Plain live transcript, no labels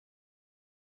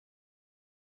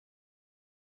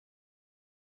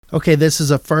Okay, this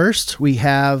is a first. We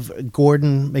have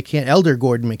Gordon McCann, Elder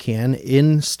Gordon McCann,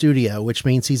 in studio, which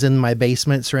means he's in my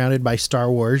basement surrounded by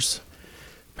Star Wars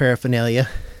paraphernalia.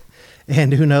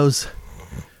 And who knows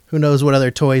what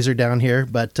other toys are down here.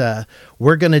 But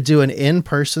we're going to do an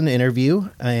in-person interview,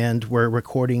 and we're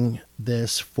recording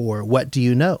this for What Do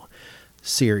You Know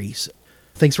series.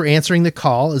 Thanks for answering the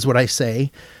call, is what I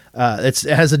say. It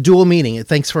has a dual meaning.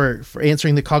 Thanks for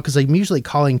answering the call, because I'm usually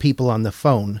calling people on the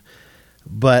phone.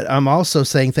 But I'm also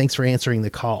saying thanks for answering the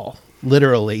call,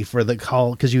 literally for the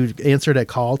call, because you answered a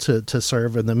call to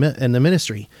serve in the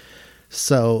ministry.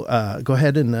 So go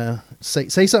ahead and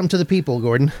say something to the people,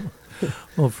 Gordon.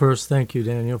 Well, first, thank you,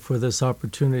 Daniel, for this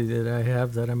opportunity that I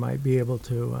have, that I might be able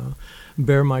to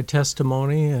bear my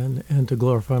testimony and to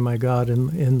glorify my God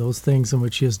in those things in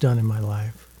which He has done in my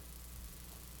life.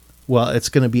 Well, it's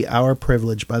going to be our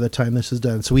privilege by the time this is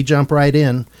done. So we jump right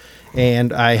in,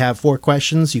 and I have 4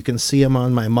 questions. You can see them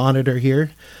on my monitor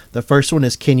here. The first one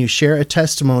is, can you share a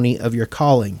testimony of your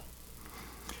calling?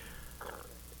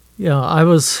 Yeah, I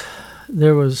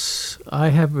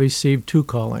have received 2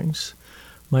 callings.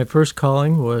 My first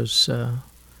calling was a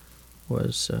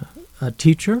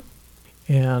teacher,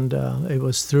 and it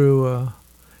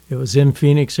was in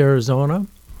Phoenix, Arizona.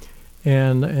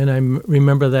 And I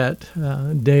remember that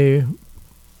day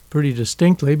pretty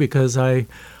distinctly, because I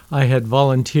had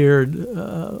volunteered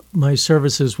my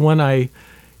services when I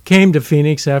came to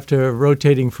Phoenix after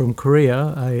rotating from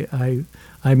Korea.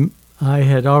 I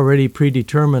had already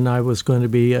predetermined I was going to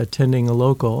be attending a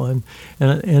local, and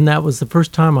that was the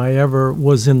first time I ever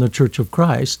was in the Church of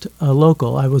Christ, a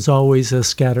local. I was always a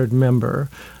scattered member,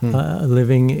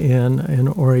 living in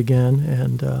Oregon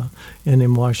and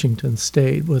in Washington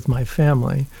State with my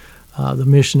family. The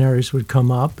missionaries would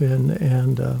come up,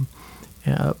 and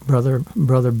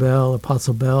Brother Bell,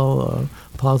 Apostle Bell,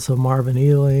 Apostle Marvin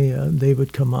Ely, they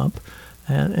would come up,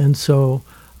 and so.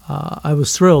 I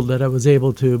was thrilled that I was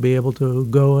able to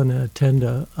go and attend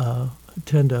a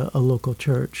local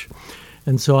church,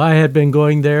 and so I had been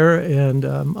going there, and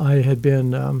I had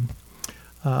been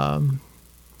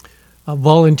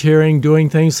volunteering, doing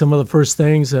things. Some of the first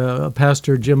things,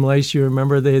 Pastor Jim Lace, you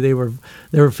remember, they were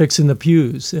fixing the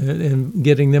pews and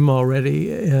getting them all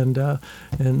ready,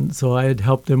 and so I had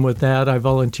helped them with that. I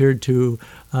volunteered to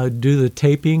do the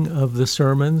taping of the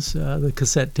sermons, the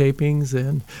cassette tapings,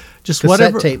 and just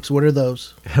whatever. Cassette tapes, what are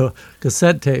those?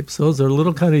 Cassette tapes, those are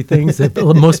little tiny things that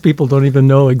most people don't even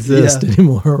know exist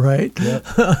anymore, right? Yep.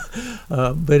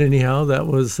 But anyhow, that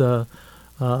was that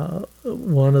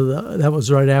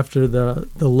was right after the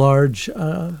large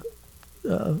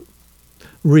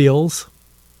reels,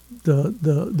 the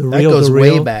that reel goes to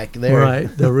reel, way back there, right?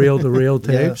 The reel to reel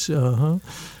tapes,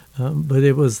 but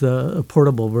it was a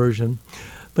portable version.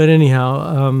 But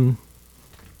anyhow,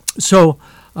 so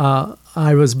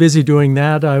I was busy doing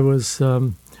that. I was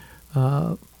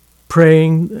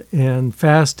praying and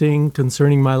fasting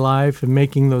concerning my life and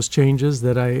making those changes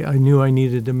that I knew I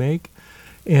needed to make.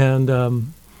 And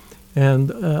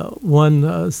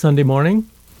one Sunday morning,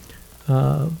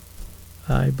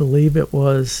 I believe it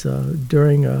was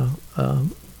during a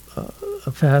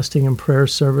fasting and prayer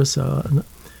service,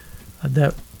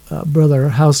 that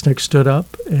Brother Hausnick stood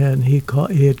up, and he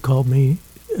had called me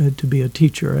to be a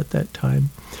teacher at that time.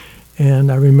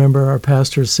 And I remember our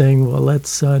pastor saying, "Well,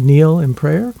 let's kneel in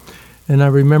prayer." And I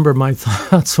remember my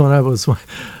thoughts when I was,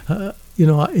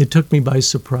 it took me by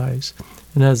surprise.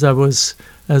 And as I was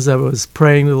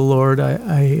praying to the Lord,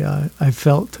 I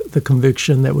felt the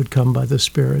conviction that would come by the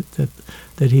Spirit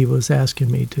that He was asking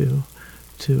me to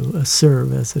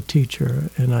serve as a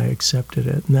teacher, and I accepted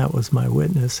it. And that was my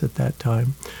witness at that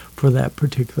time for that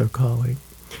particular calling.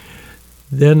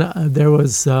 Then there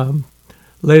was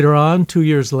later on, 2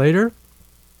 years later,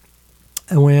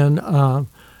 when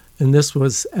and this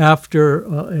was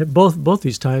after both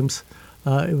these times,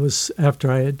 it was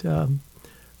after I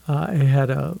had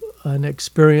an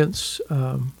experience,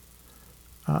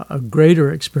 a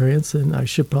greater experience, and I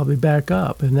should probably back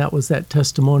up. And that was that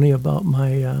testimony about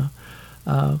my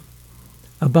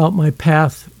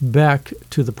path back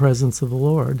to the presence of the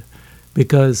Lord,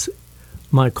 because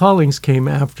my callings came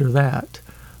after that.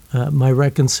 My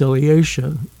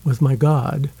reconciliation with my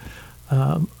God.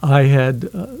 I had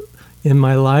in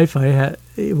my life,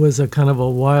 it was a kind of a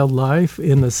wild life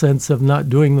in the sense of not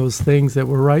doing those things that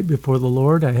were right before the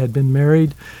Lord. I had been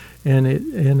married,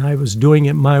 and I was doing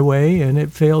it my way, and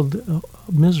it failed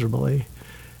miserably.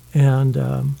 And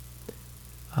the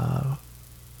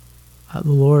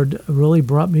Lord really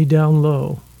brought me down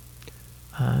low,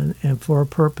 and for a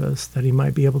purpose, that He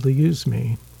might be able to use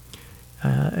me,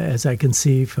 as I can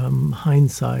see from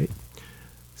hindsight.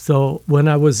 So when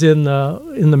I was in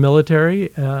the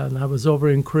military and I was over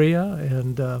in Korea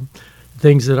and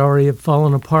things that already had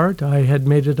fallen apart, I had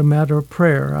made it a matter of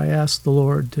prayer. I asked the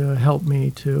Lord to help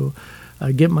me to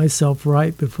get myself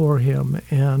right before Him,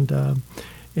 and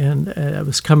it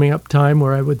was coming up time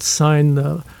where I would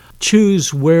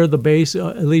choose where the base,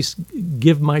 at least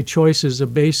give my choices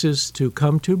of bases to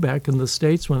come to back in the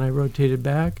States when I rotated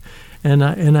back. And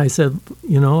I said,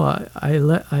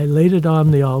 I laid it on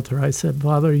the altar. I said,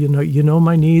 Father, you know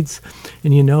my needs,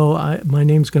 and my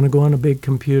name's going to go on a big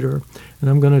computer, and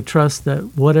I'm going to trust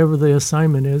that whatever the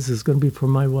assignment is going to be for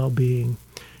my well-being.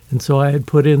 And so I had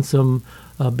put in some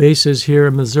bases here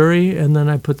in Missouri, and then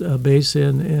I put a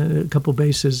couple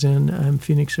bases in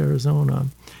Phoenix, Arizona,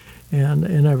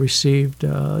 and I received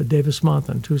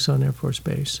Davis-Monthan, Tucson Air Force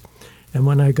Base. And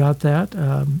when I got that,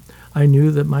 I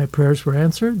knew that my prayers were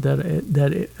answered,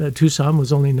 that Tucson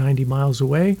was only 90 miles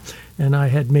away, and I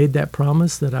had made that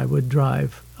promise that I would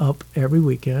drive up every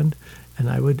weekend and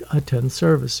I would attend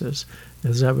services.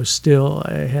 As I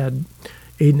had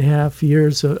 8.5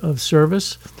 years of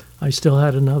service. I still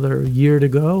had another year to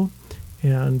go,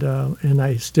 and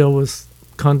I still was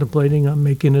contemplating on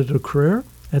making it a career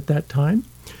at that time.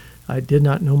 I did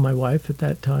not know my wife at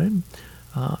that time.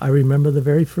 I remember the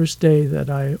very first day that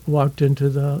I walked into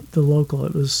the local.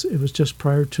 It was just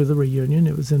prior to the reunion.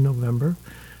 It was in November,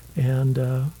 and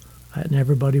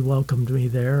everybody welcomed me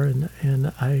there,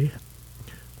 and I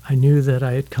knew that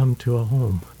I had come to a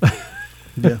home.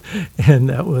 Yeah. And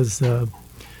that was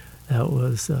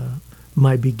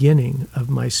my beginning of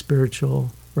my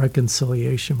spiritual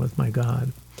reconciliation with my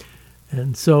God.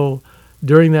 And so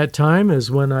during that time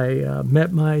is when I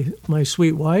met my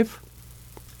sweet wife.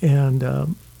 And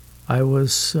I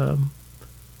was the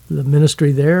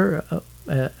ministry there,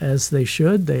 as they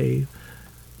should. The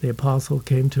apostle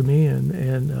came to me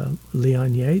and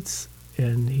Leon Yates,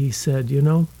 and he said,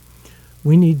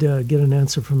 we need to get an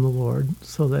answer from the Lord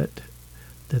so that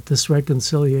this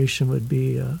reconciliation would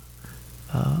be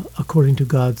according to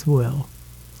God's will.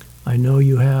 I know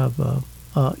you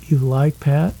like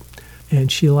Pat,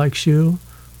 and she likes you,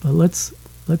 but let's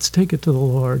take it to the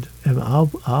Lord, and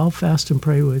I'll fast and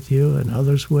pray with you, and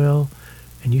others will,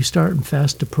 and you start and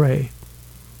fast to pray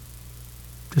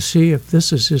to see if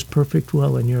this is His perfect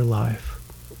will in your life.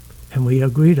 And we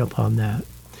agreed upon that.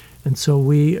 And so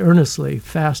we earnestly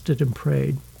fasted and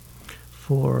prayed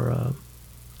for,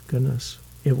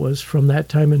 it was from that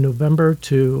time in November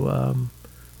to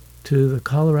the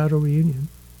Colorado reunion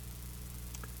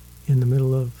in the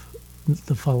middle of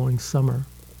the following summer.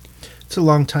 It's a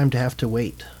long time to have to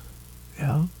wait.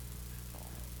 Yeah.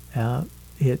 The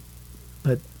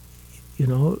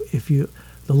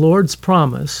Lord's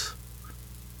promise,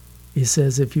 He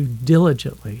says, if you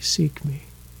diligently seek me,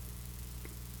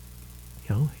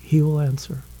 He will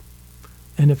answer.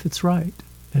 And if it's right,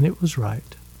 and it was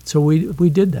right. So we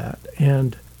did that.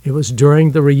 And it was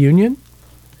during the reunion.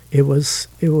 It was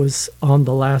on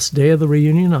the last day of the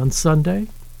reunion on Sunday.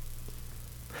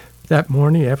 That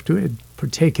morning after we had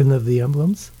partaken of the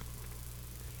emblems.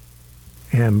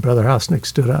 And Brother Hausnick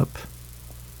stood up.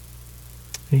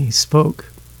 And he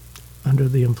spoke under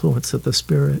the influence of the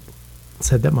Spirit.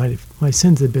 Said that my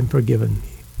sins had been forgiven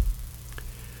me.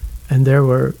 And there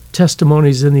were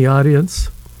testimonies in the audience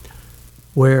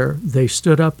where they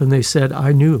stood up and they said,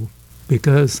 I knew,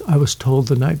 because I was told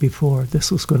the night before this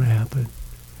was going to happen.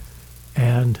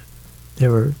 And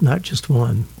there were not just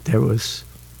one, there was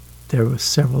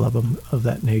several of them of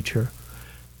that nature,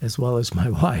 as well as my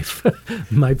wife,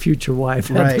 my future wife,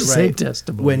 had the same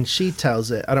testimony. When she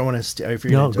tells it, I don't want to.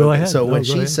 No, go ahead. So when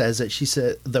she says it, she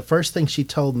said the first thing she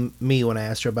told me when I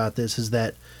asked her about this is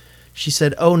that she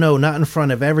said, "Oh no, not in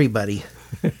front of everybody."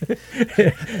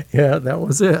 Yeah, that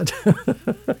was it.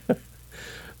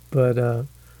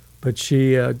 But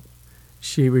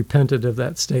she repented of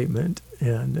that statement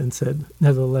and said,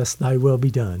 "Nevertheless, Thy will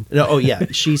be done." No, oh yeah,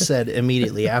 she said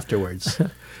immediately afterwards.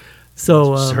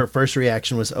 So her first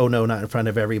reaction was, "Oh no, not in front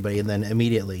of everybody," and then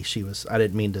immediately she was. I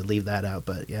didn't mean to leave that out,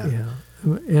 but yeah. Yeah,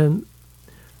 and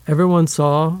everyone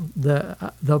saw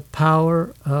the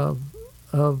power of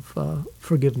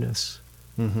forgiveness.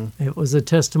 Mm-hmm. It was a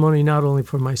testimony not only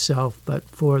for myself, but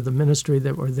for the ministry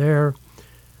that were there,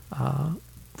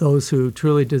 those who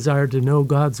truly desired to know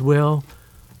God's will.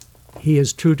 He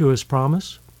is true to His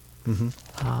promise.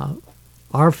 Mm-hmm.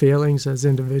 Our failings as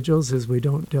individuals is we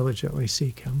don't diligently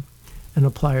seek Him and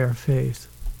apply our faith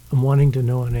and wanting to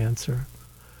know an answer.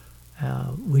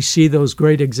 We see those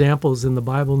great examples in the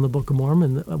Bible, in the Book of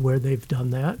Mormon, where they've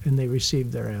done that and they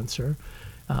received their answer.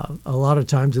 A lot of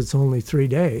times it's only 3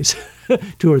 days,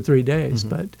 2 or 3 days,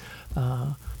 but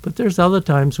there's other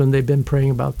times when they've been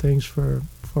praying about things for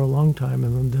a long time,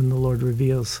 and then the Lord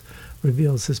reveals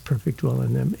His perfect will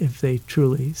in them if they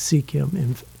truly seek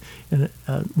Him in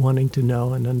wanting to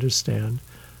know and understand.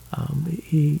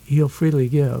 He'll freely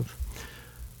give.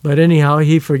 But anyhow,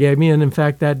 He forgave me, and in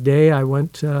fact, that day I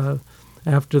went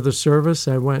after the service.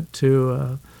 I went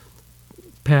to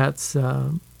Pat's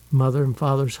mother and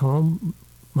father's home,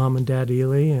 Mom and Dad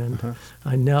Ely, and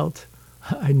I knelt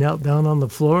down on the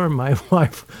floor, and my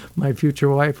future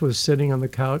wife, was sitting on the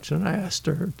couch, and I asked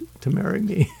her to marry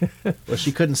me. Well,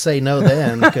 she couldn't say no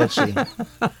then, could she?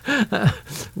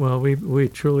 Well, we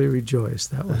truly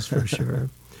rejoiced, that was for sure.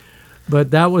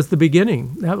 But that was the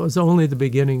beginning. That was only the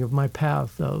beginning of my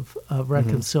path of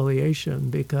reconciliation,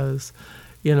 because,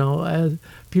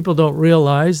 people don't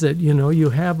realize that, you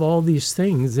have all these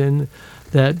things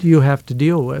that you have to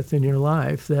deal with in your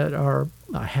life that are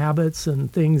habits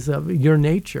and things of your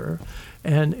nature,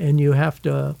 and you have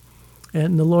to,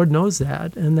 and the Lord knows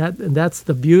that, and that's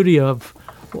the beauty of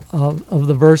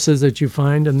the verses that you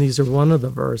find, and these are one of the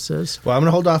verses. Well, I'm going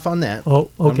to hold off on that. Oh,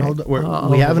 okay.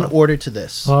 We have an order to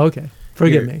this. Oh, okay.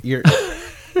 Forgive me.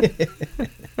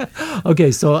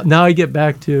 Okay, so now I get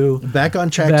back on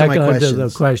track to my questions. The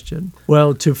question.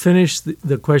 Well, to finish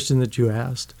the question that you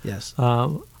asked. Yes.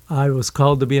 I was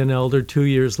called to be an elder 2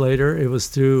 years later. It was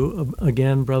through,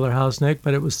 again, Brother Hausnick,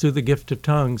 but it was through the gift of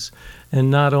tongues.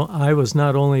 And I was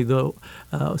not only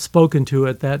spoken to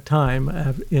at that time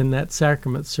in that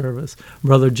sacrament service.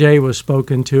 Brother Jay was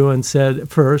spoken to and said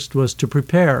first was to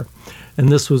prepare. And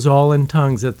this was all in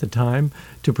tongues at the time,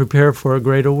 to prepare for a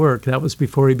greater work. That was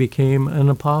before he became an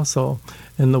apostle,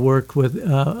 and the work with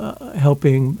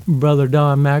helping Brother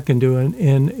Don McIndoe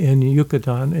in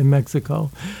Yucatan, in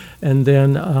Mexico. And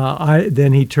then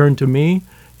then he turned to me.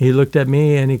 He looked at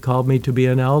me and he called me to be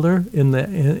an elder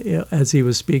as he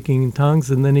was speaking in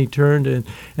tongues. And then he turned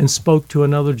and spoke to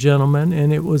another gentleman,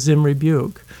 and it was in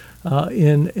rebuke,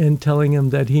 in telling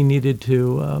him that he needed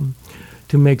to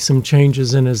make some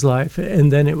changes in his life.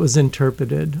 And then it was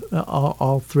interpreted,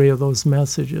 all three of those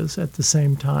messages at the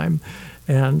same time,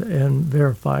 and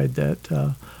verified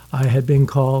that I had been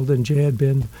called and Jay had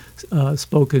been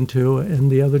spoken to,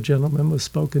 and the other gentleman was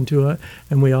spoken to,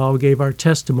 and we all gave our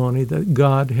testimony that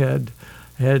God had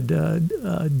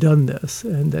done this,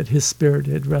 and that His Spirit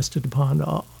had rested upon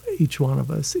each one of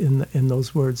us in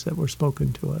those words that were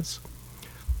spoken to us.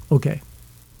 Okay.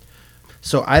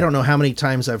 So I don't know how many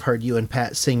times I've heard you and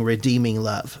Pat sing "Redeeming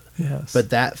Love." Yes. But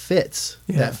that fits.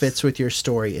 Yes. That fits with your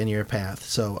story and your path.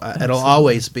 So you'll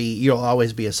always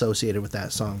be associated with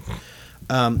that song.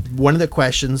 One of the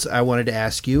questions I wanted to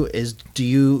ask you is, do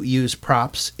you use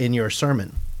props in your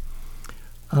sermon?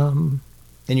 In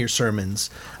your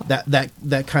sermons?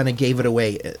 That kind of gave it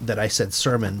away that I said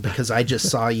sermon, because I just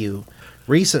saw you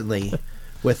recently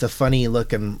with a funny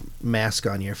looking mask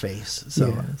on your face.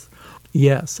 So.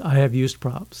 Yes, I have used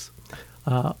props.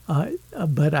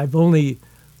 But I've only,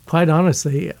 quite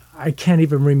honestly, I can't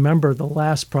even remember the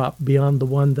last prop beyond the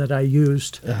one that I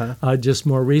used just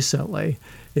more recently.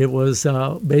 It was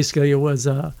basically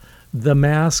the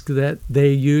mask that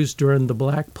they used during the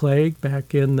Black Plague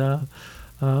back in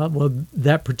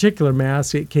that particular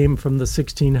mask. It came from the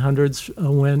 1600s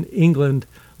when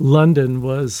London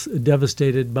was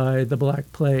devastated by the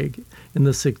Black Plague in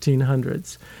the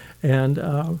 1600s,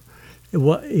 and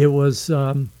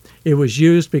it was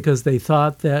used because they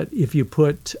thought that if you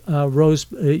put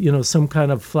some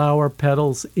kind of flower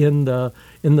petals in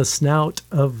the snout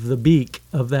of the beak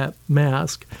of that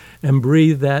mask and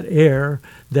breathe that air,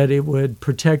 that it would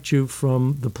protect you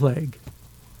from the plague.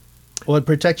 Well, it'd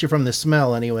protect you from the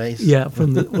smell, anyways. Yeah,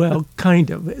 kind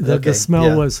of.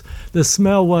 The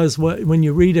smell was what, when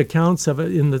you read accounts of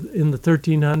it in the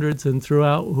 1300s and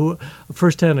throughout,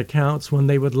 first-hand accounts, when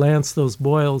they would lance those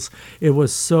boils, it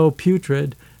was so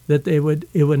putrid that it would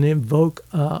invoke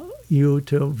you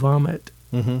to vomit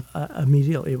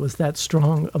immediately. It was that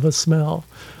strong of a smell,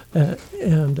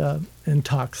 and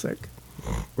toxic.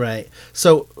 Right.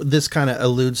 So this kind of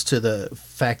alludes to the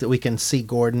fact that we can see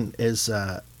Gordon is.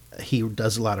 He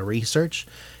does a lot of research,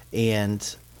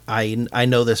 and I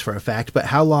know this for a fact, but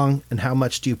how long and how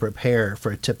much do you prepare for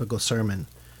a typical sermon?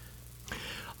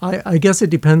 I guess it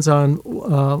depends on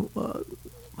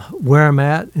where I'm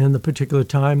at in the particular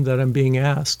time that I'm being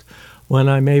asked. When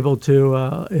I'm able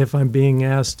to, if I'm being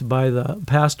asked by the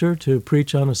pastor to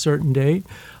preach on a certain date,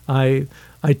 I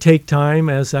take time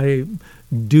as I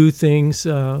do things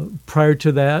prior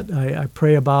to that. I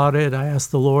pray about it. I ask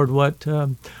the Lord what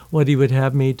He would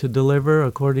have me to deliver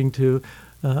according to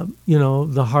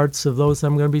the hearts of those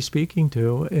I'm going to be speaking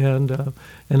to,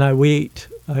 and I wait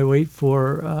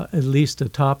for at least a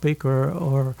topic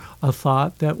or a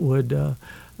thought that would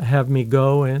have me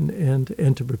go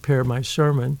and to prepare my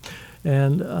sermon.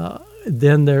 And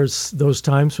then there's those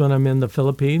times when I'm in the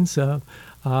Philippines and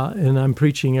I'm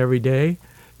preaching every day,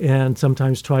 and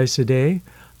sometimes twice a day.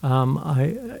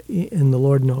 And the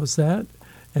Lord knows that.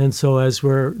 And so as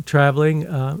we're traveling,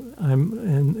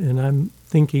 I'm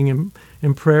thinking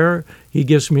in prayer. He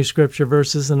gives me scripture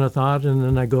verses and a thought, and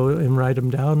then I go and write them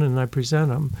down and I present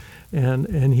them.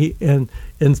 And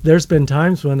there's been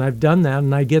times when I've done that,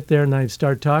 and I get there and I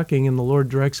start talking, and the Lord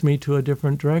directs me to a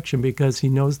different direction because He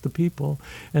knows the people.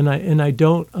 And I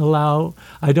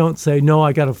don't say, no,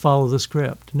 I got to follow the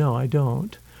script. No, I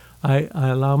don't. I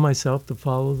allow myself to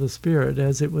follow the Spirit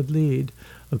as it would lead,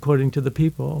 according to the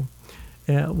people.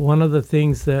 One of the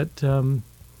things that the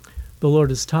Lord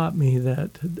has taught me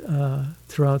that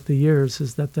throughout the years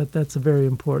is that's a very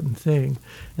important thing,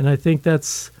 and I think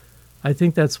that's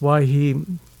why He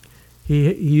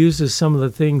uses some of the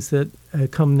things that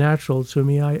come natural to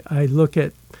me. I look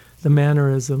at the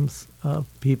mannerisms of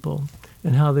people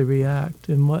and how they react,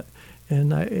 and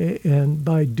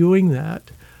by doing that,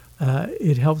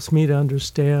 it helps me to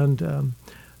understand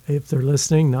if they're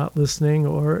listening, not listening,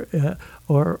 or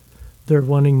they're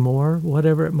wanting more,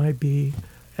 whatever it might be,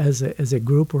 as a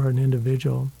group or an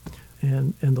individual,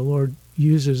 and the Lord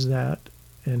uses that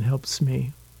and helps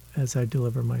me as I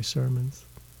deliver my sermons.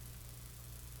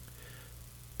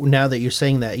 Now that you're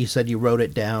saying that, you said you wrote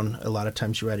it down. A lot of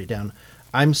times you write it down.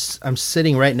 I'm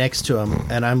sitting right next to him,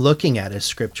 and I'm looking at his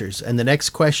scriptures. And the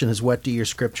next question is, what do your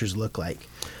scriptures look like?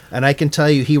 And I can tell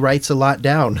you, he writes a lot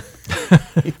down.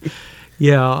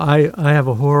 Yeah, I have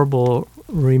a horrible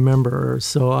rememberer.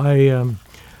 So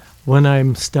when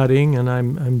I'm studying, and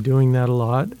I'm doing that a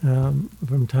lot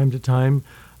from time to time,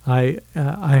 I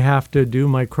have to do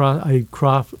my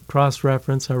cross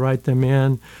reference. I write them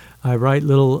in. I write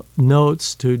little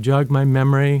notes to jog my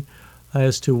memory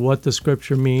as to what the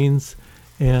scripture means,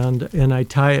 and I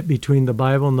tie it between the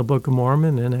Bible and the Book of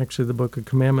Mormon, and actually the Book of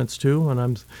Commandments too when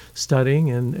I'm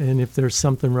studying, and if there's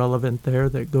something relevant there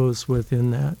that goes within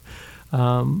that.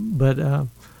 But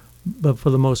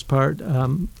for the most part,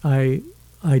 I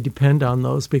depend on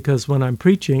those, because when I'm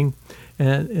preaching,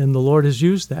 and the Lord has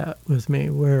used that with me,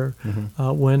 where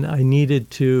when I needed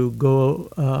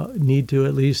to need to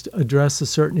at least address a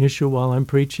certain issue while I'm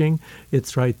preaching,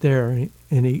 it's right there,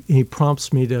 and He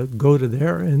prompts me to go to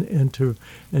there and to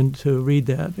read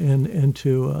that and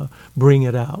to bring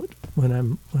it out when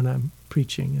I'm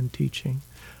preaching and teaching.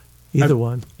 Either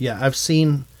one. Yeah, I've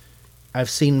seen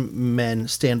men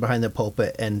stand behind the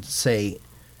pulpit and say,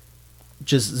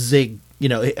 just zig.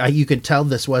 You can tell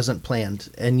this wasn't planned,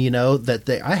 and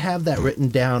that I have that written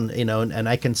down, and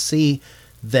I can see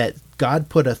that God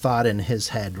put a thought in his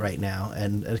head right now,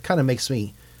 and it kind of makes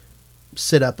me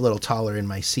sit up a little taller in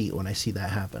my seat when I see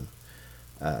that happen.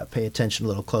 Pay attention a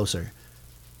little closer.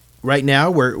 Right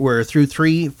now, we're through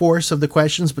 3/4 of the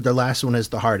questions, but the last one is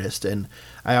the hardest, and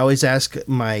I always ask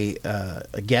my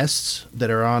guests that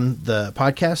are on the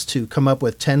podcast to come up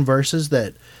with 10 verses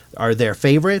that are their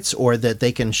favorites, or that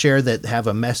they can share that have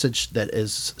a message that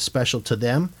is special to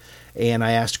them. And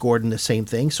I asked Gordon the same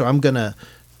thing. So I'm going to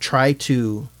try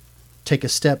to take a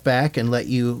step back and let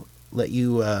you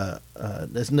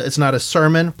it's not a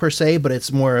sermon per se, but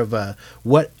it's more of a,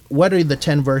 what are the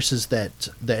 10 verses that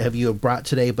have you brought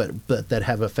today, but that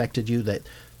have affected you,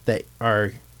 that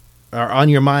are on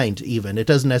your mind even. It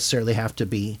doesn't necessarily have to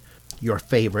be your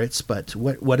favorites, but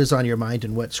what is on your mind,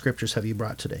 and what scriptures have you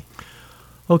brought today?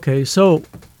 Okay, so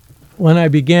when I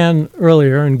began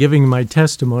earlier in giving my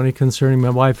testimony concerning my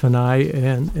wife and I,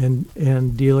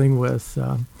 and dealing with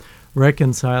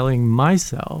reconciling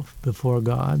myself before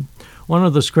God, one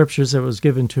of the scriptures that was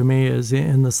given to me is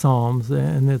in the Psalms,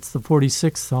 and it's the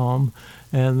 46th Psalm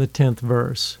and the 10th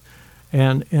verse.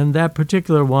 And that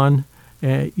particular one,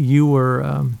 you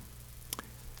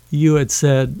had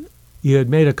said, you had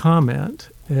made a comment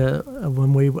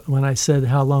when I said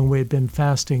how long we had been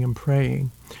fasting and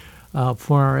praying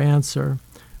for our answer.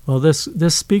 Well, this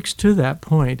speaks to that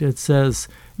point. It says,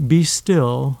 "Be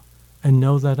still and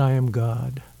know that I am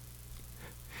God."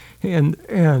 And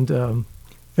if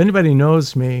anybody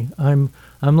knows me, I'm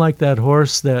like that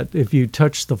horse that if you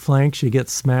touch the flanks, you get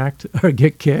smacked or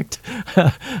get kicked.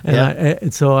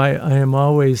 So I am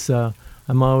always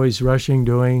rushing,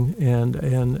 doing,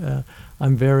 and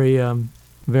I'm very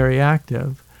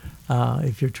active.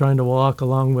 If you're trying to walk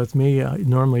along with me,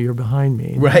 normally you're behind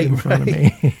me, right, in front of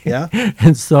me. Yeah.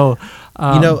 And so,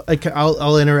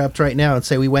 I'll interrupt right now and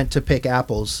say we went to pick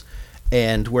apples,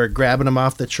 and we're grabbing him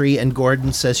off the tree, and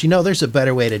Gordon says, there's a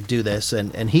better way to do this.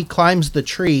 And he climbs the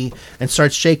tree and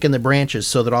starts shaking the branches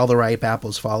so that all the ripe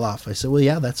apples fall off. I said, well,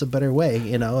 yeah, that's a better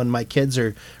way, and my kids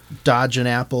are dodging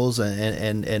apples,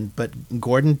 but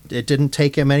Gordon, it didn't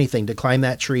take him anything to climb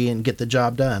that tree and get the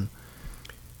job done.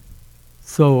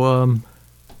 So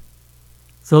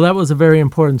that was a very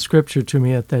important scripture to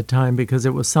me at that time, because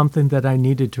it was something that I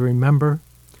needed to remember,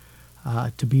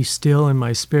 to be still in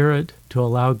my spirit, to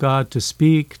allow God to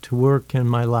speak, to work in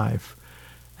my life,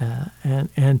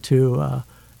 and to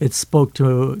it spoke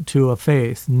to a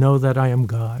faith. Know that I am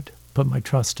God. Put my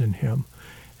trust in Him,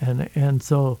 and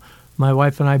so my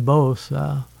wife and I both,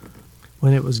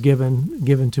 when it was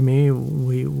given to me,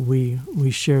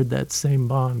 we shared that same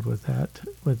bond with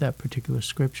that particular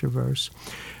scripture verse.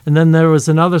 And then there was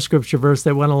another scripture verse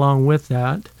that went along with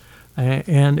that,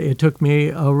 and it took me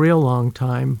a real long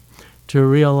time to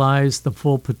realize the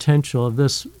full potential of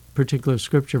this particular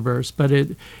scripture verse. But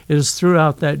it is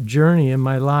throughout that journey in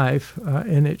my life,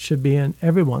 and it should be in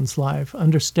everyone's life,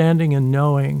 understanding and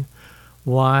knowing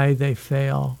why they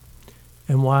fail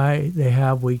and why they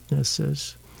have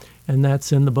weaknesses. And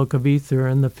that's in the book of Ether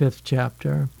in the 5th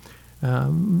chapter.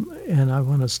 And I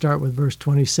want to start with verse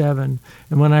 27.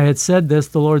 And when I had said this,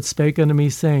 the Lord spake unto me,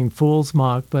 saying, Fools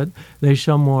mock, but they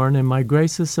shall mourn, and my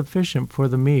grace is sufficient for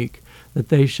the meek, that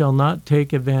they shall not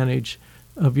take advantage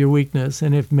of your weakness.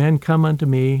 And if men come unto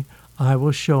me, I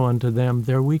will show unto them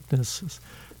their weaknesses.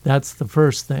 That's the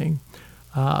first thing.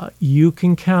 You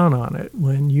can count on it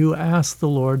when you ask the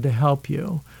Lord to help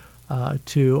you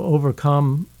to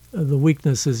overcome the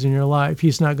weaknesses in your life.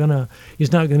 He's not gonna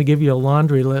give you a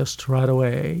laundry list right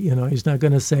away. He's not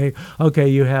gonna say, okay,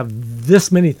 you have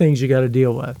this many things you got to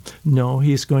deal with. No,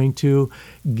 he's going to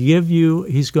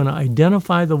he's going to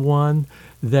identify the one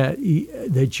that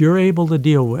you're able to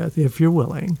deal with, if you're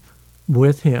willing,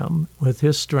 with him, with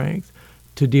his strength,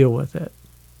 to deal with it.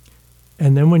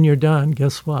 And then when you're done,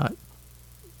 guess what?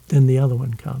 Then the other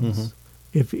one comes.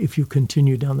 Mm-hmm. If you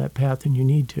continue down that path, and you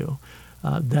need to.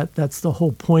 That's the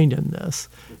whole point in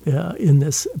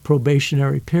this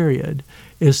probationary period,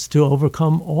 is to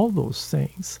overcome all those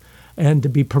things and to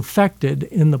be perfected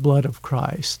in the blood of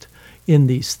Christ in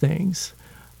these things.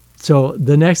 So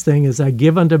the next thing is, I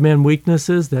give unto men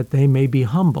weaknesses that they may be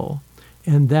humble.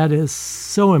 And that is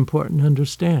so important to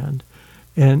understand.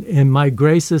 And my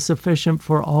grace is sufficient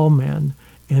for all men,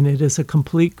 and it is a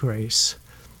complete grace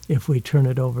if we turn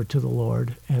it over to the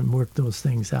Lord and work those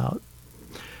things out.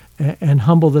 And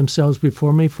humble themselves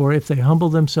before me, for if they humble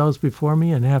themselves before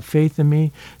me and have faith in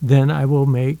me, then I will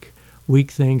make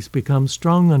weak things become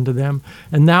strong unto them.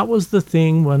 And that was the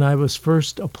thing when I was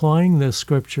first applying this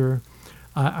scripture.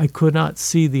 I could not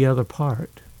see the other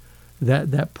part,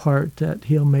 that part that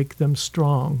he'll make them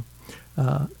strong.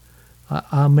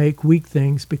 I'll make weak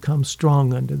things become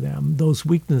strong unto them. Those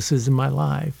weaknesses in my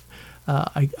life.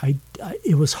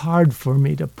 It was hard for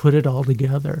me to put it all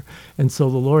together. And so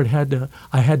the Lord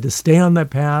I had to stay on that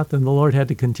path, and the Lord had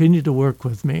to continue to work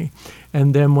with me.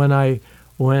 And then when I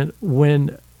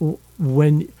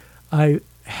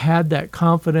had that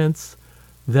confidence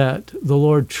that the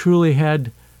Lord truly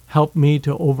had helped me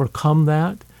to overcome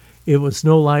that, it was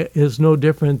no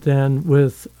different than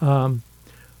with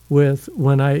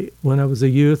when I was a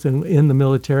youth and in the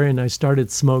military, and I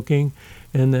started smoking.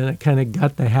 And then I kind of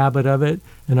got the habit of it,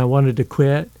 and I wanted to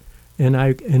quit, and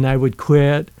I would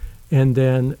quit, and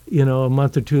then a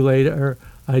month or two later,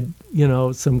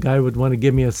 some guy would want to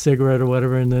give me a cigarette or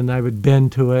whatever, and then I would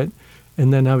bend to it,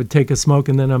 and then I would take a smoke,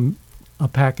 and then a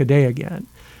pack a day again.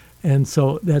 And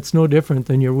so that's no different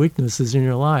than your weaknesses in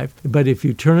your life. But if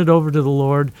you turn it over to the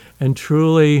Lord and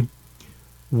truly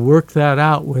work that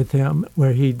out with Him,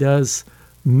 where He does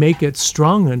make it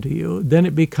strong unto you, then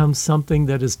it becomes something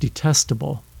that is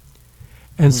detestable.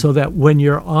 And so that when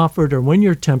you're offered or when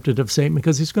you're tempted of Satan,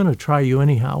 because he's going to try you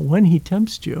anyhow, when he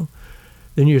tempts you,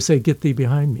 then you say, get thee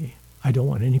behind me. I don't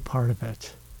want any part of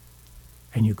it.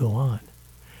 And you go on.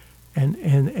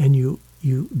 And you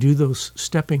do those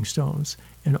stepping stones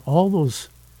and all those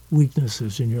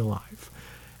weaknesses in your life.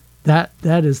 That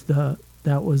was the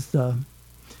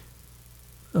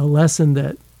lesson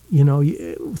that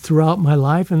throughout my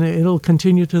life, and it'll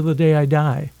continue to the day I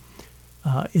die,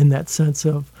 in that sense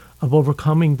of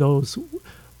overcoming those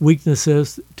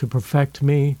weaknesses to perfect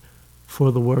me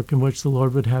for the work in which the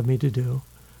Lord would have me to do,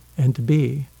 and to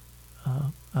be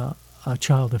a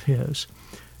child of His.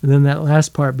 And then that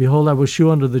last part, behold, I will shew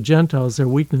unto the Gentiles their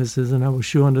weaknesses, and I will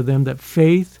shew unto them that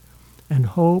faith and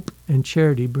hope and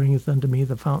charity bringeth unto me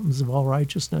the fountains of all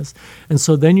righteousness. And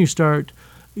so then you start...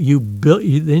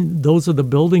 those are the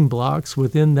building blocks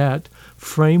within that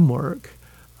framework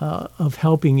of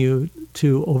helping you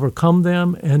to overcome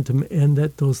them, and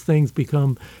that those things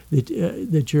become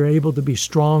that you're able to be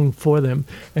strong for them.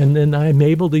 And then I'm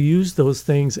able to use those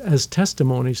things as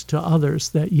testimonies to others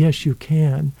that yes, you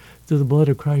can. Through the blood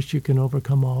of Christ, you can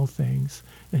overcome all things,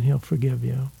 and He'll forgive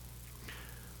you.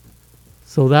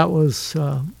 So that was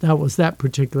that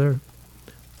particular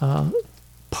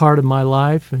part of my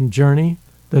life and journey.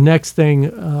 The next thing,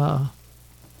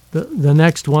 the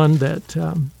next one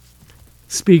that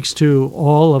speaks to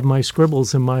all of my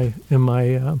scribbles in my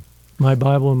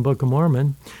Bible and Book of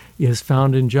Mormon is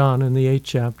found in John in the 8th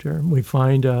chapter. We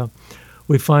find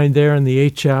there in the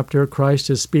 8th chapter, Christ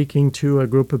is speaking to a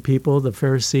group of people, the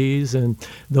Pharisees and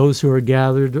those who are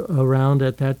gathered around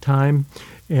at that time,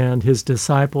 and his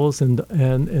disciples and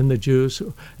the Jews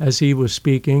as he was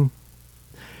speaking.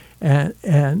 And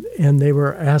they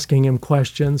were asking him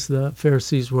questions, the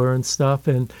Pharisees were and stuff,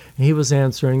 and he was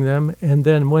answering them. And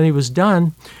then when he was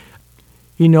done,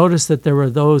 he noticed that there were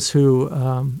those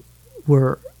who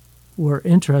were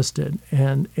interested,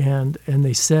 and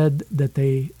they said that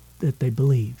they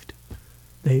believed.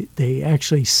 They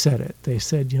actually said it. They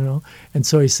said, and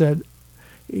so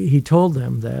he told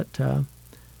them that.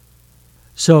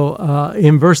 So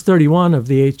in verse 31 of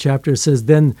the 8th chapter, it says,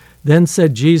 Then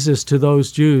said Jesus to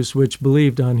those Jews which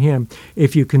believed on him,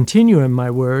 If you continue in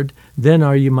my word, then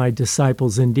are you my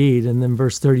disciples indeed. And then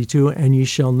verse 32, And ye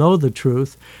shall know the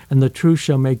truth, and the truth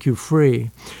shall make you free.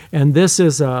 And this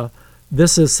is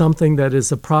something that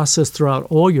is a process throughout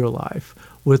all your life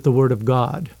with the Word of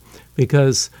God,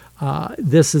 because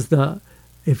this is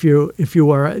if you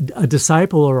are a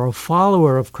disciple or a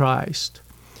follower of Christ,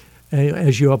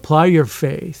 as you apply your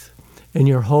faith and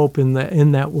your hope in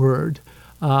that word,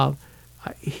 as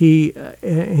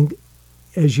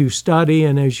you study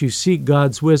and as you seek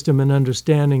God's wisdom and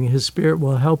understanding, His Spirit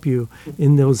will help you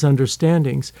in those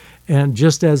understandings. And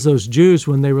just as those Jews,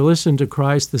 when they were listening to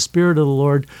Christ, the Spirit of the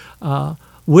Lord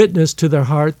witnessed to their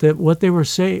heart that what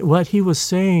He was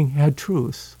saying had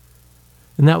truth.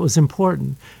 And that was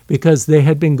important because they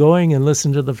had been going and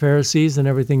listened to the Pharisees and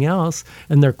everything else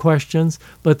and their questions,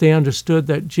 but they understood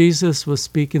that Jesus was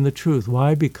speaking the truth.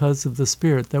 Why? Because of the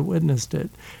Spirit that witnessed it.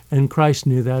 And Christ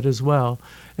knew that as well.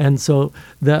 And so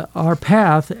our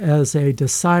path as a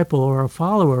disciple or a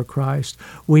follower of Christ,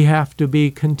 we have to be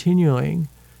continuing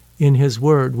in His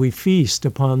Word. We feast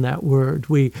upon that Word.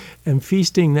 And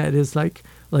feasting, that is like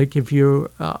if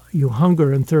you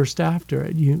hunger and thirst after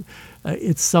it,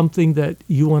 it's something that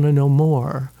you want to know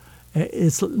more.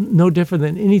 It's no different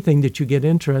than anything that you get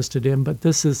interested in, but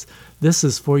this is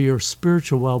for your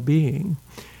spiritual well-being.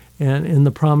 And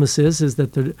the promise is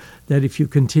that if you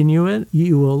continue it,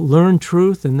 you will learn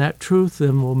truth, and that truth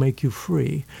then will make you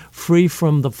free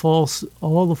from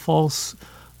all the false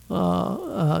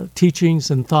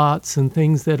teachings and thoughts and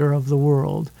things that are of the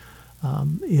world.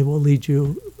 It will lead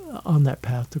you on that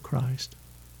path to Christ.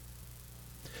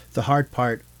 The hard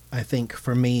part, I think,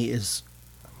 for me is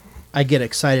I get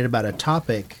excited about a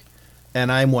topic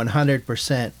and I'm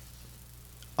 100%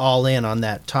 all in on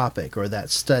that topic or that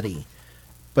study.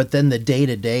 But then the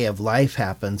day-to-day of life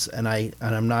happens and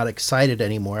I'm not excited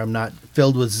anymore. I'm not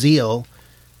filled with zeal,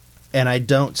 and I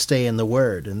don't stay in the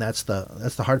Word. And that's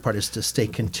the hard part, is to stay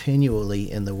continually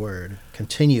in the Word.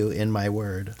 Continue in my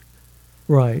Word.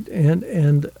 Right.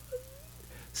 And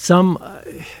some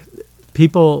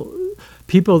people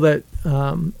that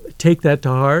take that to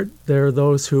heart, there are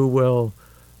those who will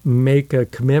make a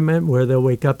commitment where they'll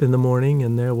wake up in the morning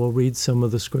and they will read some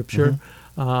of the Scripture,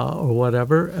 or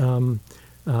whatever.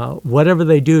 Whatever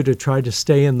they do to try to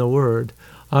stay in the Word.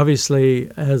 Obviously,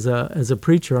 as a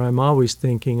preacher, I'm always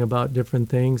thinking about different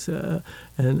things,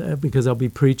 and because I'll be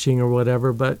preaching or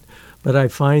whatever. But I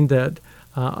find that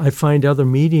I find other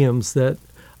mediums that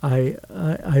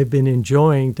I've been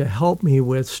enjoying to help me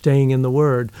with staying in the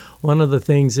Word. One of the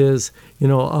things is,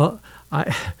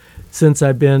 since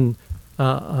I've been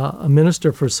a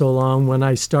minister for so long, when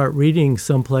I start reading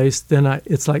someplace, then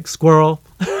it's like squirrel.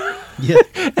 Yeah.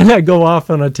 And I go off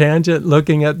on a tangent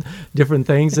looking at different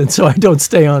things, and so I don't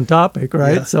stay on topic,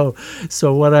 right? Yeah.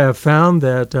 So what I have found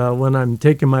that when I'm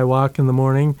taking my walk in the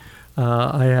morning,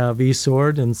 I have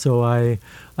eSword, and so I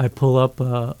pull up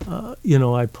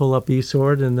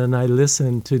eSword, and then I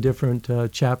listen to different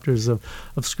chapters of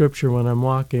Scripture when I'm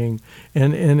walking,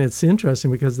 and it's interesting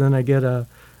because then I get a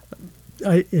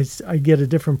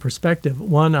different perspective.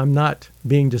 One, I'm not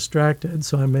being distracted,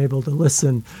 so I'm able to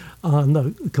listen on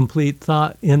the complete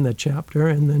thought in the chapter.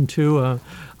 And then two,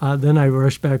 then I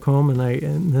rush back home and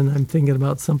then I'm thinking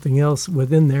about something else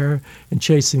within there and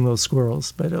chasing those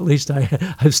squirrels. But at least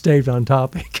I've stayed on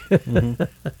topic. Mm-hmm.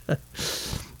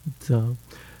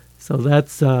 So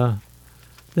that's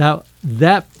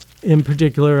that in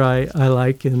particular I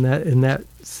like, and that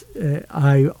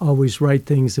I always write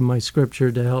things in my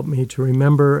scripture to help me to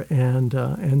remember and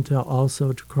to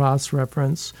also to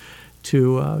cross-reference,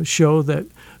 to show that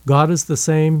God is the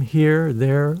same here,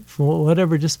 there, for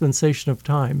whatever dispensation of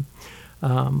time.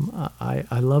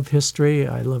 I love history.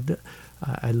 I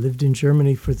lived in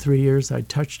Germany for 3 years. I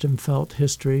touched and felt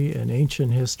history and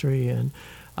ancient history, and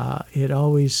it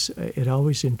always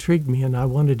intrigued me, and I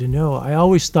wanted to know. I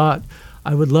always thought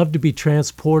I would love to be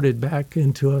transported back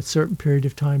into a certain period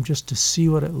of time just to see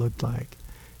what it looked like,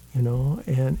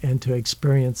 and to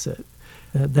experience it.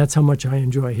 That's how much I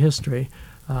enjoy history.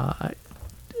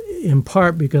 In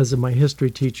part because of my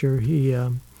history teacher. He,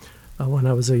 when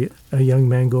I was a young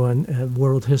man going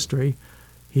world history,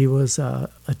 he was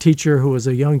a teacher who was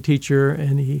a young teacher,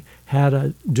 and he had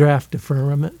a draft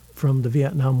deferment from the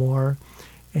Vietnam War,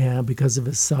 and because of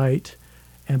his sight.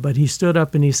 But he stood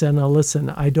up and he said, "Now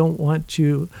listen,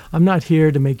 I'm not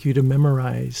here to make you to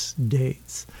memorize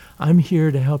dates. I'm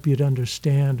here to help you to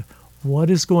understand what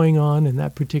is going on in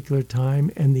that particular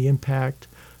time and the impact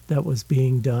that was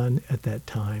being done at that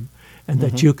time, and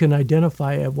that you can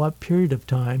identify at what period of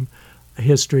time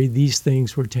history these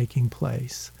things were taking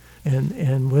place."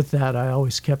 And with that, I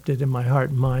always kept it in my heart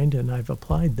and mind, and I've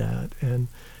applied that.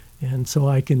 And so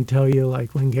I can tell you,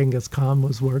 like when Genghis Khan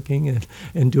was working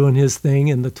and doing his thing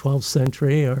in the 12th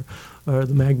century, or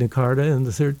the Magna Carta in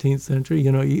the 13th century,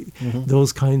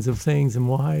 those kinds of things and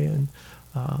why.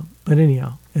 But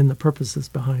anyhow, and the purposes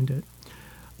behind it.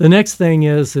 The next thing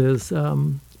is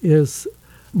the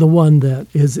one that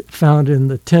is found in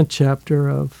the 10th chapter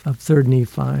of 3rd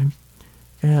Nephi.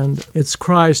 And it's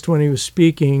Christ when he was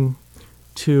speaking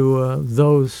to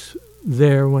those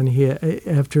there when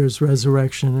after his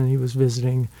resurrection, and he was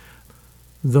visiting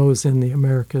those in the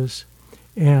Americas.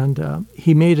 And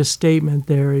he made a statement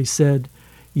there. He said,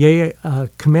 "Yea, a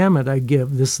commandment I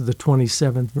give," this is the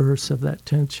 27th verse of that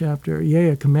 10th chapter, "Yea,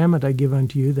 a commandment I give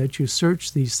unto you, that you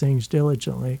search these things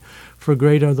diligently, for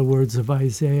great are the words of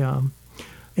Isaiah.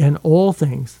 And all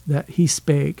things that he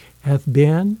spake hath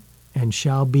been and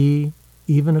shall be,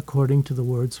 even according to the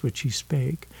words which he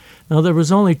spake." Now there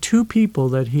was only two people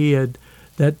that he had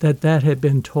that had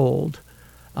been told,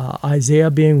 Isaiah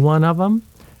being one of them,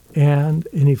 and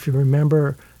if you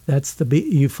remember,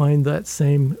 you find that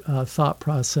same thought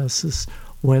processes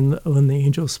when the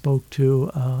angel spoke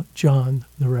to John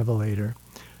the Revelator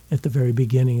at the very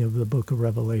beginning of the book of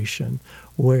Revelation,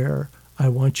 where I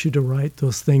want you to write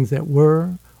those things that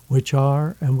were, which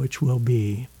are, and which will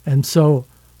be. And so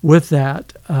with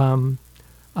that,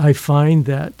 I find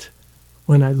that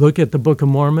when I look at the Book of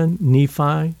Mormon,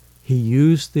 Nephi, he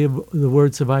used the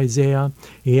words of Isaiah.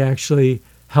 He actually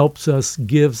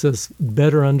gives us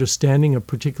better understanding of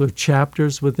particular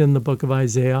chapters within the book of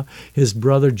Isaiah. His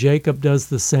brother Jacob does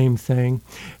the same thing,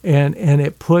 and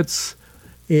it puts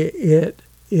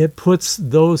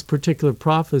those particular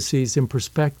prophecies in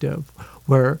perspective,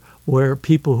 where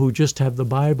people who just have the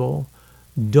Bible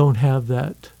don't have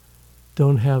that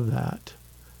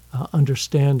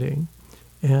understanding.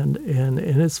 And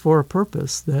it's for a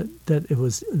purpose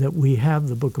that we have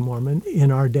the Book of Mormon in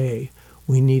our day.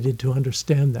 We needed to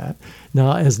understand that.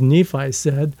 Now, as Nephi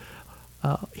said,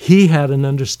 he had an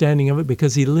understanding of it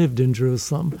because he lived in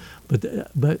Jerusalem,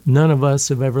 but none of us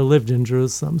have ever lived in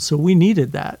Jerusalem, so we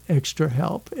needed that extra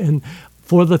help, and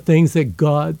for the things that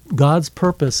God's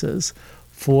purposes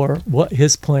for what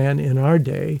His plan in our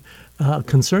day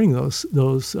concerning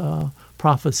those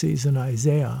prophecies in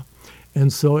Isaiah.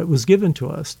 And so it was given to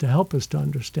us to help us to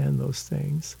understand those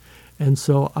things. And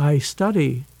so I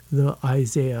study the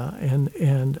Isaiah, and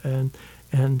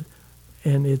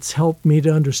it's helped me to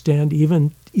understand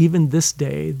even this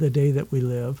day, the day that we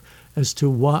live, as to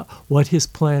what His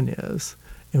plan is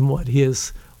and what He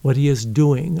is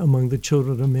doing among the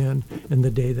children of men in the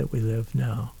day that we live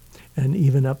now, and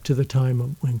even up to the time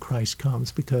of when Christ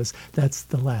comes, because that's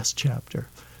the last chapter.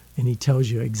 And he tells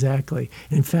you exactly.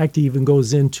 In fact, he even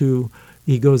goes into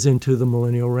the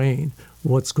millennial reign,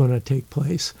 what's going to take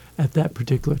place at that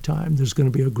particular time. There's going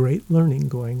to be a great learning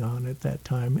going on at that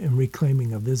time and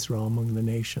reclaiming of Israel among the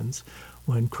nations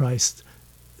when Christ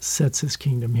sets his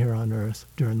kingdom here on earth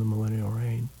during the millennial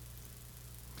reign.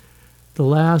 The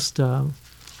last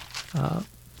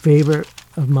favorite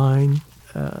of mine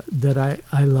that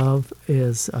I love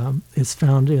is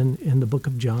found in the book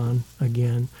of John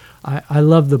again. I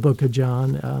love the book of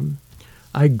John.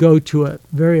 I go to it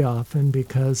very often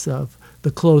because of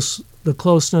the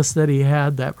closeness that he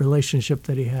had, that relationship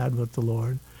that he had with the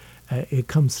Lord. It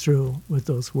comes through with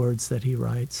those words that he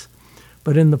writes.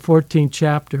 But in the 14th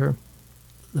chapter,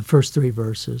 the first 3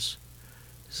 verses,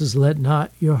 It says, let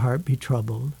not your heart be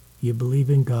troubled. You believe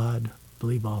in God,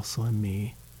 believe also in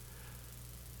me.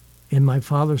 In my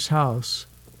Father's house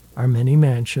are many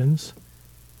mansions.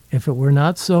 If it were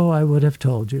not so, I would have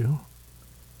told you.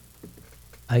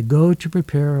 I go to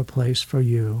prepare a place for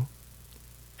you.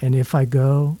 And if I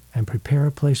go and prepare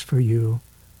a place for you,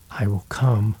 I will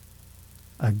come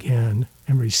again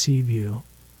and receive you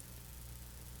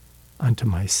unto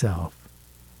myself,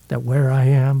 that where I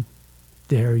am,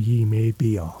 there ye may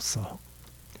be also.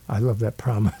 I love that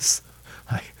promise.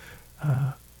 I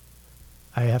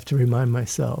have to remind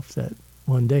myself that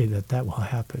one day that will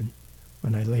happen.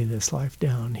 When I lay this life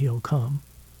down, he'll come.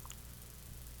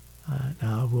 And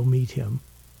I will meet him.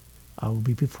 I will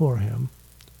be before him.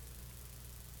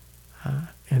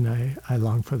 And I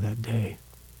long for that day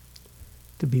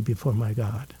to be before my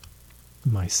God,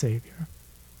 my Savior.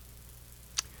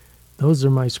 Those are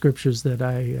my scriptures that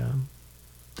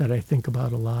I think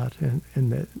about a lot,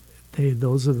 and that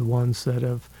those are the ones that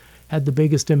have had the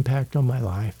biggest impact on my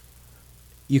life.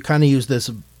 You kind of use this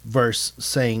verse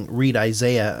saying, read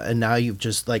Isaiah, and now you've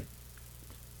just like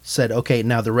said, okay,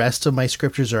 now the rest of my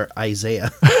scriptures are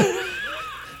Isaiah.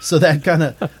 So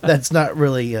that's not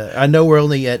really, I know we're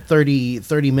only at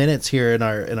 30 minutes here in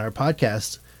our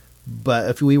podcast, but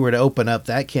if we were to open up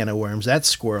that can of worms, that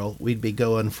squirrel, we'd be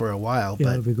going for a while.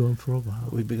 Yeah, we'd be going for a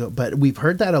while. But we've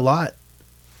heard that a lot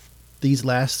these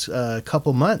last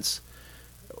couple months,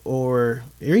 or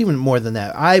even more than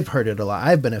that. I've heard it a lot.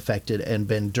 I've been affected and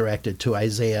been directed to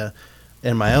Isaiah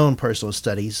in my own personal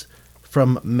studies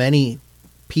from many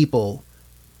people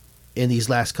in these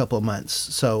last couple of months.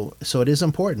 So it is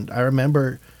important. I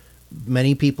remember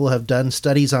many people have done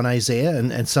studies on Isaiah,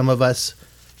 and some of us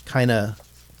kind of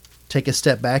take a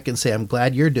step back and say, I'm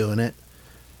glad you're doing it.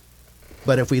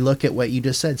 But if we look at what you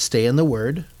just said, stay in the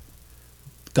Word.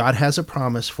 God has a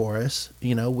promise for us.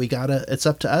 It's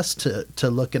up to us to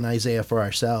look in Isaiah for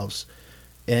ourselves.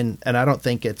 And I don't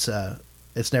think it's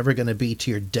never going to be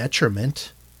to your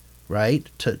detriment, right?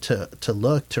 To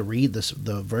look, to read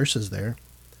the verses there.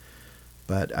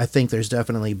 But I think there's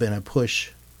definitely been a push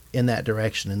in that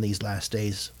direction in these last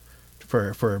days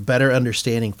for better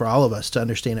understanding, for all of us to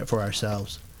understand it for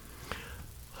ourselves.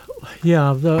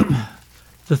 Yeah,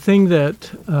 the thing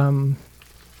that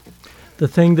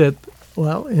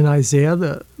in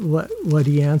Isaiah, what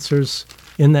he answers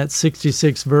in that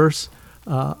 66th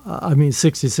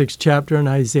chapter in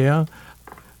Isaiah,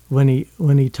 when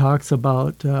he talks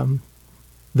about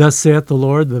thus saith the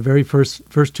Lord, the very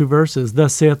first two verses,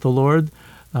 thus saith the Lord,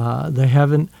 the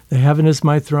heaven is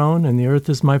my throne and the earth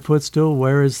is my footstool.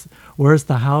 Where is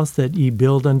the house that ye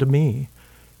build unto me?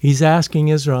 He's asking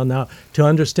Israel now to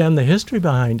understand the history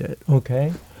behind it.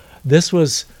 Okay, this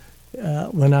was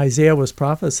when Isaiah was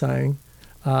prophesying.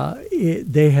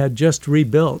 They had just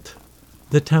rebuilt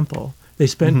the temple. They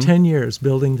spent 10 years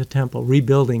building the temple,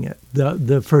 rebuilding it,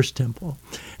 the first temple,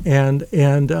 and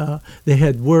they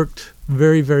had worked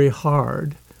very, very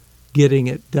hard getting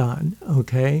it done.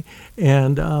 Okay,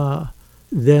 and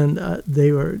then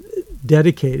they were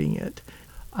dedicating it,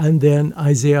 and then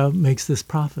Isaiah makes this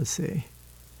prophecy.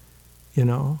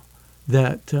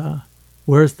 That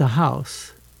where's the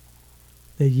house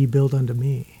that ye build unto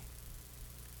me?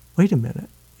 Wait a minute.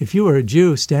 If you were a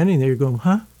Jew standing there, you're going,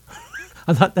 huh?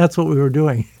 I thought that's what we were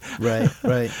doing. Right.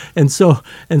 And so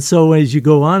as you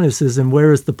go on, it says, and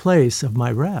where is the place of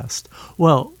my rest?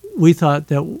 Well, we thought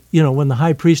that, when the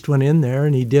high priest went in there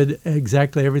and he did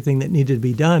exactly everything that needed to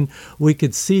be done, we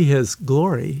could see his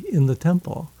glory in the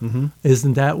temple. Mm-hmm.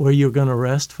 Isn't that where you're going to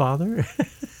rest, Father?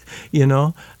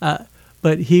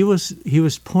 But he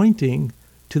was pointing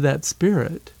to that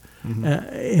Spirit. Mm-hmm.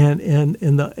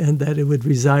 And that it would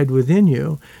reside within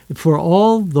you. For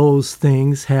all those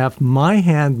things have my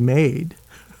hand made,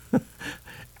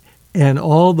 and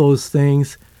all those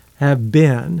things have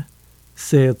been,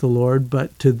 saith the Lord.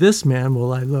 But to this man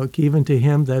will I look, even to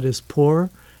him that is poor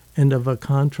and of a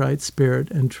contrite spirit,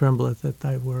 and trembleth at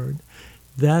thy word.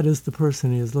 That is the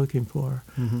person he is looking for,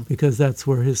 because that's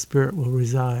where his Spirit will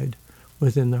reside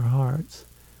within their hearts.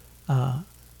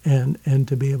 And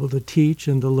to be able to teach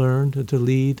and to learn, and to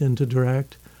lead and to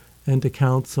direct and to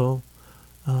counsel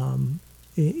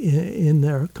in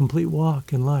their complete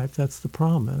walk in life. That's the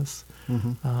promise.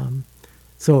 Mm-hmm.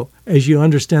 So as you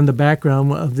understand the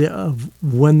background of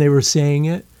when they were saying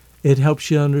it, it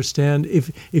helps you understand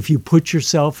if you put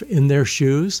yourself in their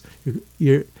shoes,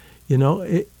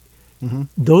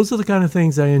 those are the kind of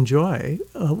things I enjoy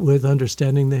with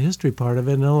understanding the history part of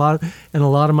it. And a lot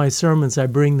of my sermons, I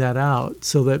bring that out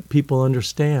so that people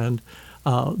understand,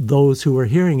 those who were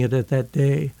hearing it at that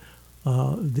day,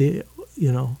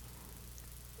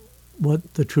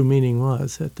 what the true meaning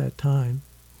was at that time.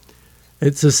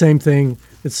 It's the same thing.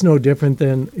 It's no different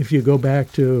than if you go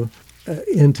back to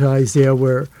into Isaiah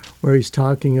where he's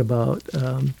talking about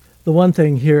the one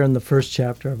thing here in the first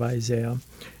chapter of Isaiah,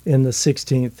 in the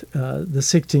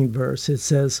 16th verse. It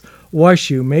says, "Wash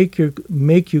you, make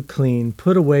you clean,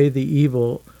 put away the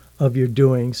evil of your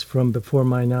doings from before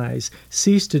mine eyes.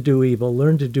 Cease to do evil,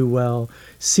 learn to do well,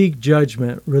 seek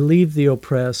judgment, relieve the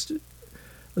oppressed,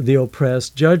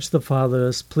 judge the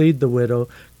fatherless, plead the widow.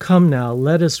 Come now,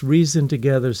 let us reason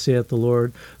together, saith the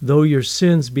Lord. Though your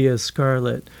sins be as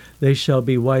scarlet, they shall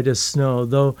be white as snow.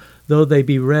 Though they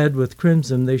be red with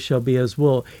crimson, they shall be as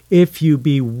wool. If you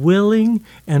be willing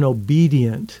and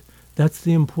obedient," that's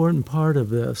the important part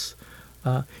of this,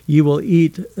 "you will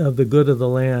eat of the good of the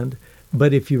land.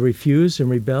 But if you refuse and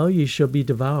rebel, ye shall be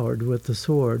devoured with the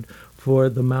sword, for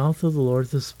the mouth of the Lord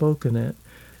has spoken it."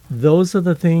 Those are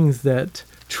the things that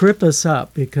trip us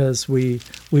up because we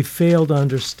fail to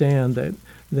understand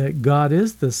that God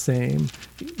is the same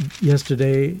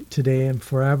yesterday, today, and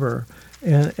forever,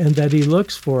 and that He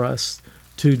looks for us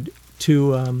to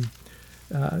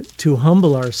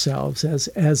humble ourselves,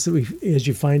 as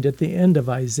you find at the end of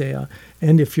Isaiah.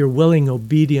 And if you're willing,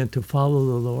 obedient to follow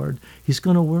the Lord, He's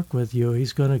going to work with you.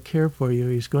 He's going to care for you.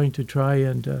 He's going to try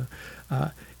and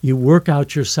you work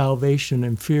out your salvation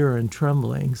in fear and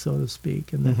trembling, so to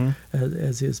speak, and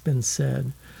as has been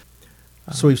said.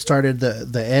 So we've started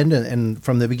the end, and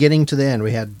from the beginning to the end,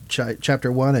 we had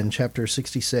chapter 1 and chapter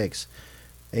 66,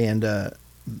 and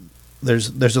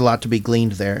there's a lot to be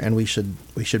gleaned there, and we should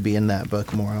be in that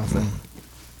book more often.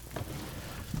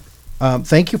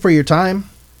 Thank you for your time.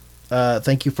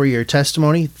 Thank you for your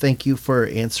testimony. Thank you for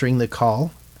answering the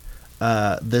call.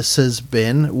 This has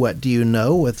been What Do You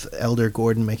Know with Elder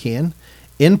Gordon McCann.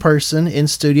 In person, in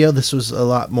studio, this was a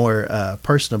lot more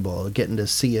personable, getting to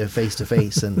see you face to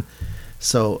face. And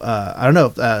so, I don't know.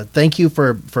 Thank you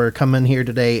for coming here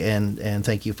today, and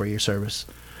thank you for your service.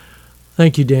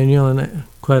 Thank you, Daniel. And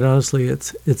quite honestly,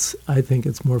 I think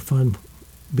it's more fun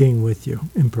being with you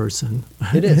in person.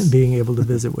 It is. And being able to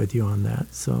visit with you on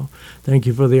that. So thank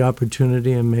you for the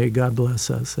opportunity, and may God bless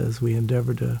us as we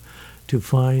endeavor to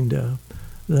find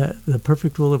the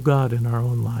perfect will of God in our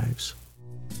own lives.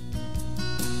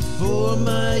 For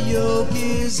my yoke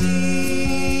is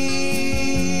easy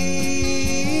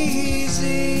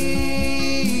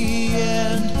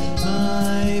and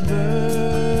my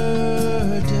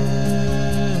burden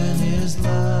is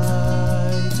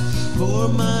light. For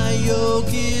my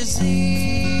yoke is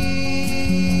easy